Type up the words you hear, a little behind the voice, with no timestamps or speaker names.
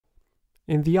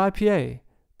In the IPA,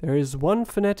 there is one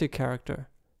phonetic character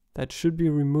that should be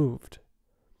removed.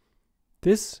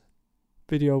 This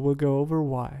video will go over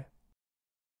why.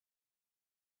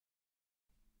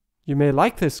 You may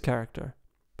like this character,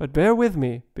 but bear with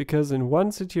me because in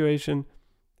one situation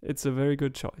it's a very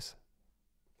good choice.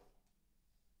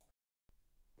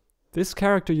 This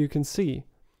character you can see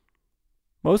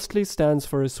mostly stands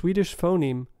for a Swedish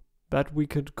phoneme that we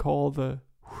could call the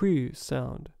sj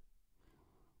sound.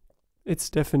 Its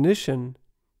definition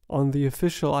on the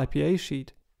official IPA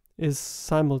sheet is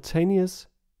simultaneous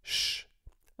sh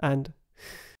and h.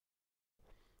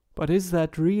 But is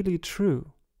that really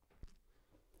true?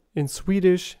 In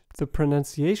Swedish, the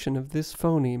pronunciation of this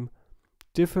phoneme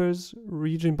differs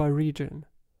region by region.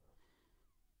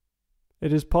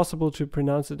 It is possible to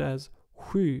pronounce it as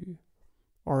sj,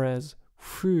 or as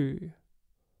sju,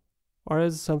 or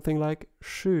as something like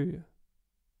sju.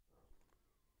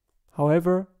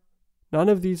 However, none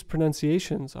of these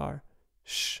pronunciations are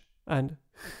sh and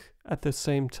h at the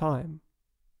same time.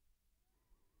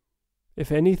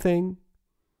 If anything,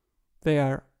 they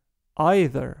are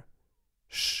either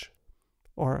sh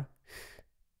or h.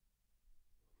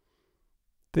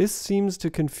 This seems to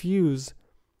confuse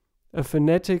a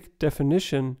phonetic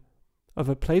definition of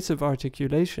a place of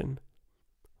articulation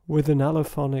with an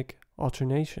allophonic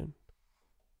alternation.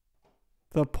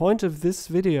 The point of this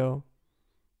video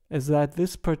is that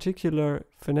this particular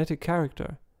phonetic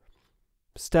character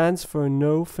stands for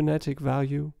no phonetic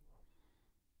value,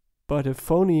 but a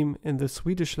phoneme in the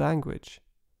Swedish language.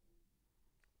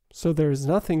 So there is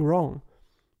nothing wrong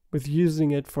with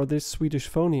using it for this Swedish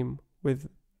phoneme with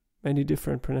many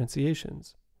different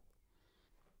pronunciations.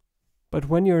 But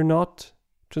when you're not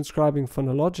transcribing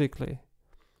phonologically,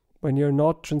 when you're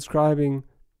not transcribing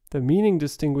the meaning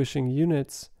distinguishing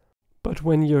units, but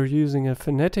when you're using a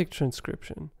phonetic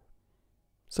transcription,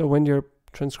 so when you're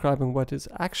transcribing what is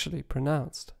actually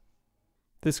pronounced,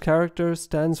 this character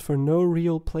stands for no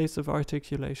real place of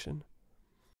articulation.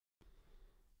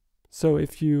 So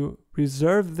if you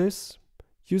reserve this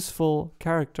useful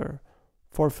character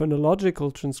for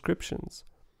phonological transcriptions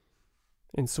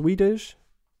in Swedish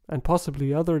and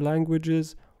possibly other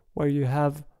languages where you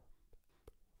have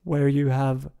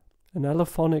an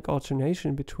allophonic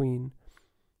alternation between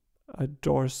a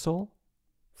dorsal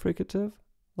fricative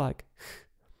like h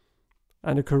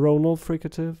and a coronal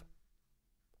fricative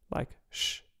like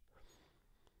sh.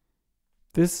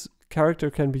 This character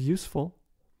can be useful,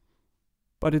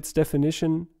 but its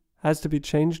definition has to be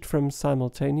changed from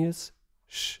simultaneous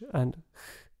sh and h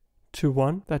to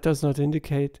one that does not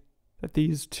indicate that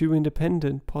these two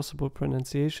independent possible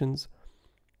pronunciations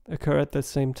occur at the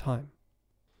same time.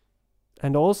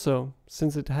 And also,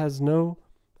 since it has no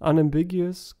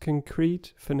unambiguous,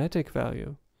 concrete phonetic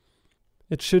value,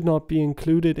 it should not be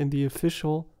included in the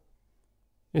official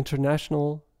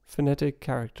international phonetic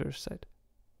character set.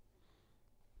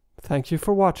 Thank you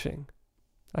for watching.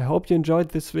 I hope you enjoyed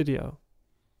this video.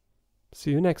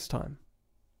 See you next time.